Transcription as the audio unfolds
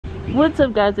What's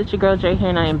up, guys? It's your girl Jay here,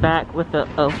 and I am back with the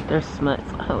there's smuts.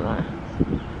 Hold on.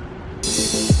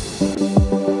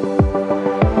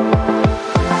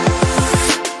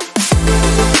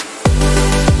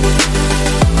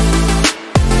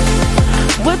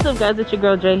 What's up, guys? It's your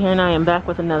girl Jay here, and I am back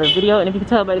with another video. And if you can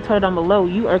tell by the title down below,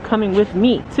 you are coming with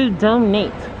me to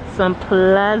donate some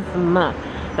plasma.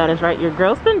 That is right, your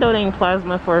girl's been donating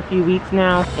plasma for a few weeks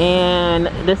now, and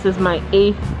this is my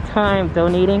 8th time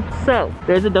donating. So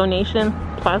there's a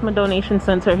plasma donation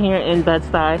center here in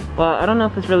Bed-Stuy. Well, I don't know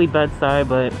if it's really Bed-Stuy,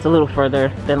 but it's a little further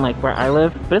than like where I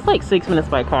live, but it's like 6 minutes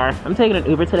by car. I'm taking an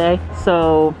Uber today,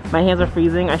 so my hands are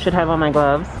freezing. I should have on my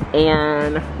gloves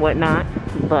and whatnot,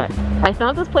 but I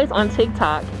found this place on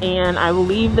TikTok, and I will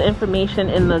leave the information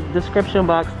in the description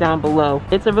box down below.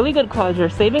 It's a really good cause. You're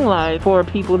saving lives for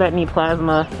people that need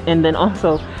plasma, and then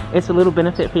also it's a little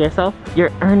benefit for yourself.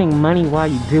 You're earning money while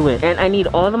you do it, and I need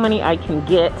all the money I can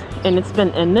get, and it's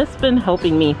been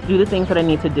helping me do the things that I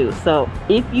need to do. So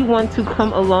if you want to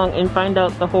come along and find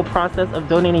out the whole process of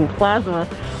donating plasma,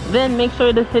 then make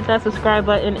sure to hit that subscribe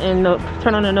button and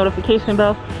turn on the notification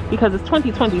bell, because it's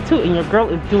 2022 and your girl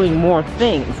is doing more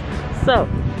things. So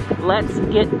let's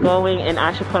get going, and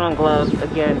I should put on gloves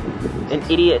again. An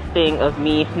idiot thing of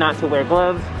me not to wear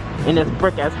gloves, and it's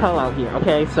brick as hell out here.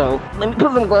 Okay, so let me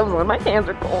put some gloves on. My hands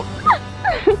are cold.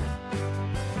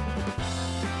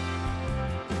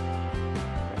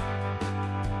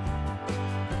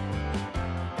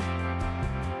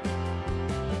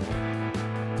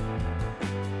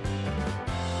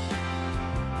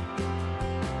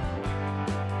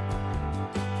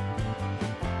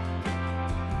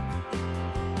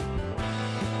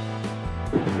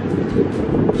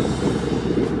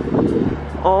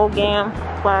 Organ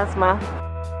plasma.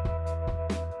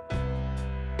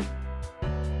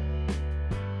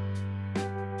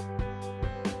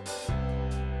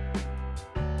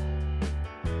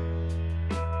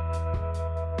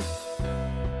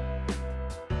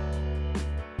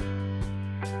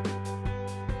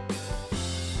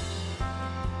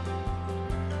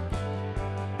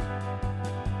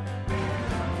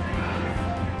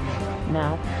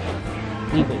 Now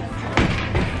we wait.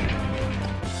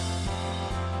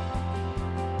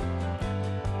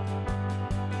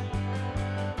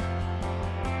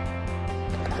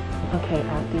 Okay,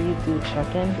 after you do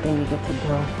check-in, then you get to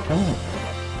go donate.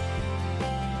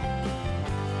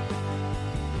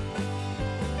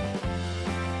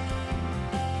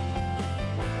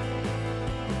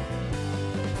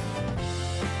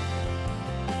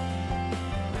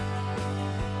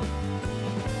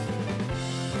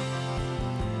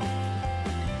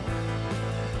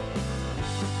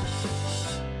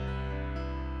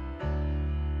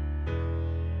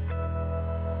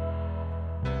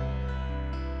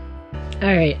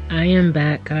 Alright, I am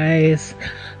back, guys.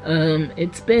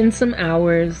 It's been some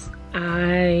hours.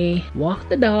 I walked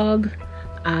the dog.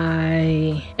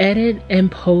 I edited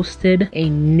and posted a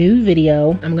new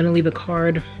video. I'm gonna leave a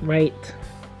card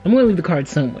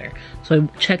somewhere, so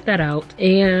check that out.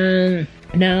 And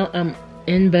now I'm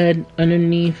in bed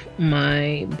underneath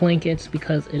my blankets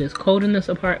because it is cold in this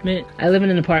apartment. I live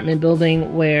in an apartment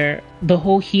building where the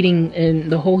whole heating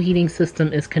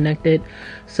system is connected.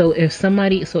 So if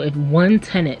one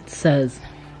tenant says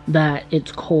that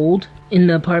it's cold in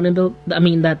the apartment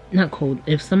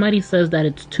if somebody says that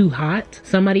it's too hot,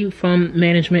 somebody from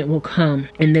management will come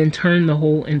and then turn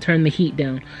the heat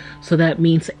down. So that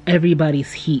means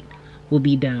everybody's heat will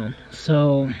be down.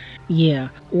 So yeah,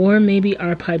 or maybe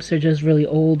our pipes are just really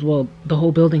old. Well, the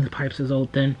whole building's pipes is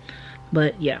old then,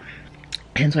 but yeah.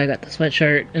 And so I got the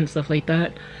sweatshirt and stuff like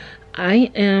that.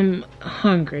 I am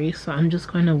hungry, so I'm just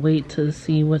going to wait to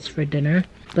see what's for dinner.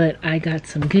 But I got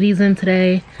some goodies in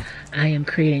today. I am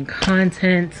creating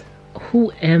content.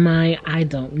 Who am I? I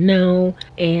don't know.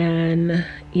 And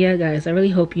yeah, guys, I really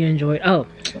hope you enjoyed. Oh,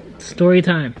 story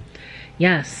time.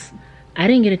 Yes, I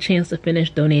didn't get a chance to finish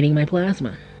donating my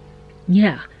plasma.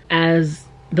 Yeah, as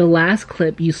the last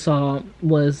clip you saw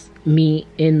was me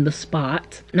in the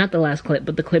spot. Not the last clip,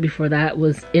 but the clip before that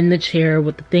was in the chair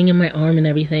with the thing in my arm and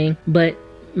everything. But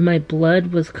my blood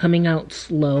was coming out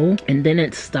slow and then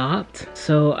it stopped.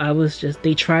 So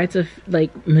they tried to like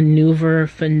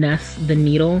finesse the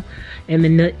needle, and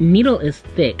the needle is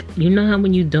thick. You know how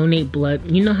when you donate blood,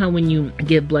 you know how when you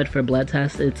give blood for blood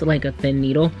tests, it's like a thin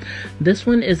needle. This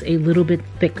one is a little bit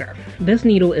thicker. This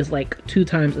needle is like 2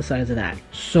 times the size of that.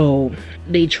 So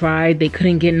they tried, they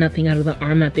couldn't get nothing out of the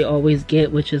arm that they always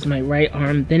get, which is my right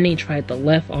arm. Then they tried the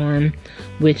left arm,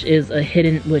 which is a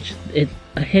hidden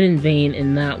vein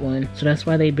in that one, so that's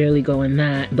why they barely go in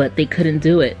that, but they couldn't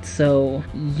do it. So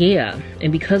yeah,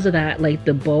 and because of that, like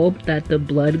the bulb that the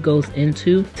blood goes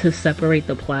into to separate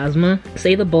the plasma,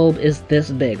 say the bulb is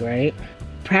this big, right?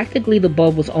 Practically the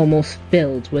bulb was almost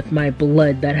filled with my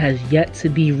blood that has yet to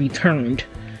be returned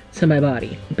to my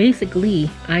body. Basically,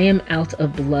 I am out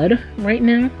of blood right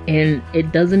now, and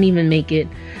it doesn't even make it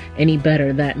any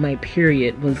better that my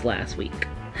period was last week.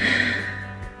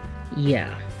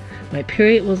 Yeah, my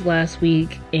period was last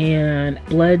week, and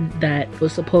blood that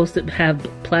was supposed to have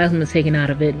plasma taken out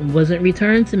of it wasn't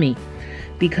returned to me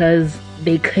because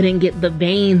they couldn't get the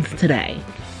veins today.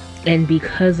 And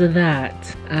because of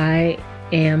that, I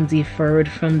am deferred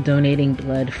from donating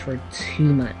blood for 2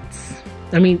 months.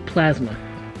 I mean plasma.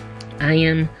 I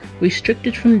am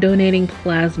restricted from donating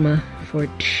plasma for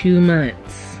 2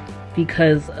 months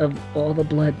because of all the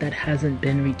blood that hasn't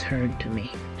been returned to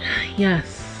me.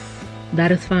 Yes,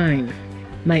 that is fine.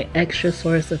 My extra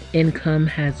source of income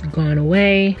has gone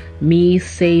away. Me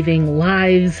saving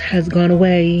lives has gone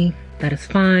away. That is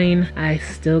fine. I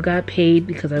still got paid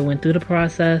because I went through the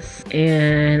process,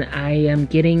 and I am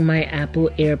getting my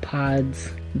Apple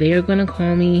AirPods. They are gonna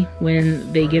call me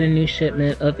when they get a new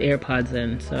shipment of AirPods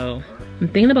in, so I'm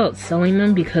thinking about selling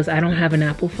them because I don't have an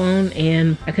Apple phone,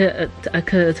 and I could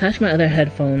attach my other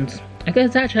headphones. I could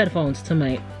attach headphones to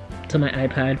my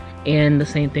iPad, and the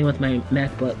same thing with my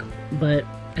MacBook, but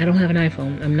I don't have an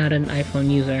iPhone. I'm not an iPhone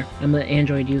user. I'm an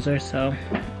Android user, so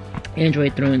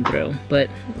Android through and through. But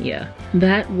yeah,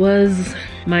 that was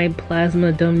my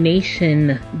plasma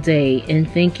donation day,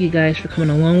 and thank you guys for coming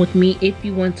along with me. If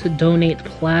you want to donate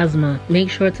plasma, make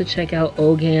sure to check out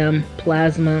OGAM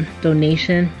Plasma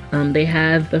Donation. They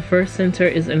have, the first center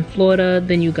is in Florida,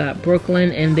 then you got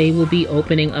Brooklyn, and they will be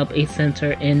opening up a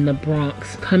center in the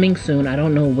Bronx coming soon. I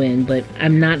don't know when, but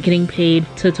I'm not getting paid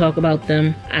to talk about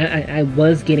them. I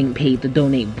was getting paid to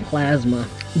donate plasma,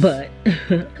 but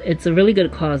it's a really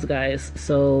good cause, guys,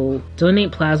 so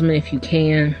donate plasma if you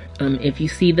can. If you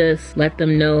see this, let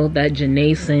them know that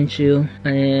JayNY sent you,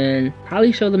 and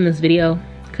probably show them this video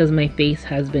because my face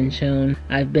has been shown.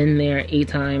 I've been there 8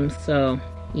 times, so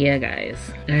yeah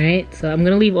guys. All right, so I'm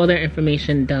gonna leave all their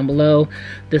information down below.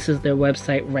 This is their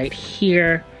website right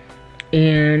here,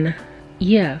 and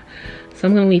yeah, so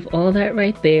I'm gonna leave all that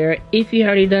right there. If you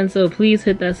already done so, please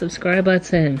hit that subscribe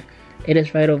button. It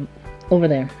is right over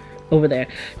there.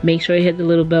 Make sure you hit the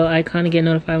little bell icon to get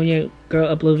notified when your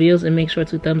girl upload videos, and make sure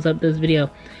to thumbs up this video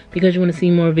because you want to see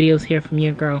more videos here from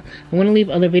your girl. I want to leave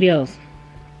other videos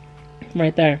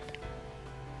right there,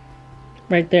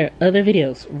 other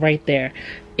videos right there.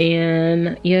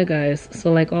 And yeah guys,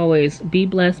 so like always, be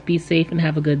blessed, be safe, and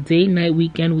have a good day, night,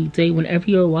 weekend, weekday, whenever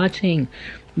you're watching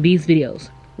these videos.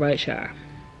 Right, Shar.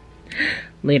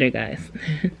 Later guys.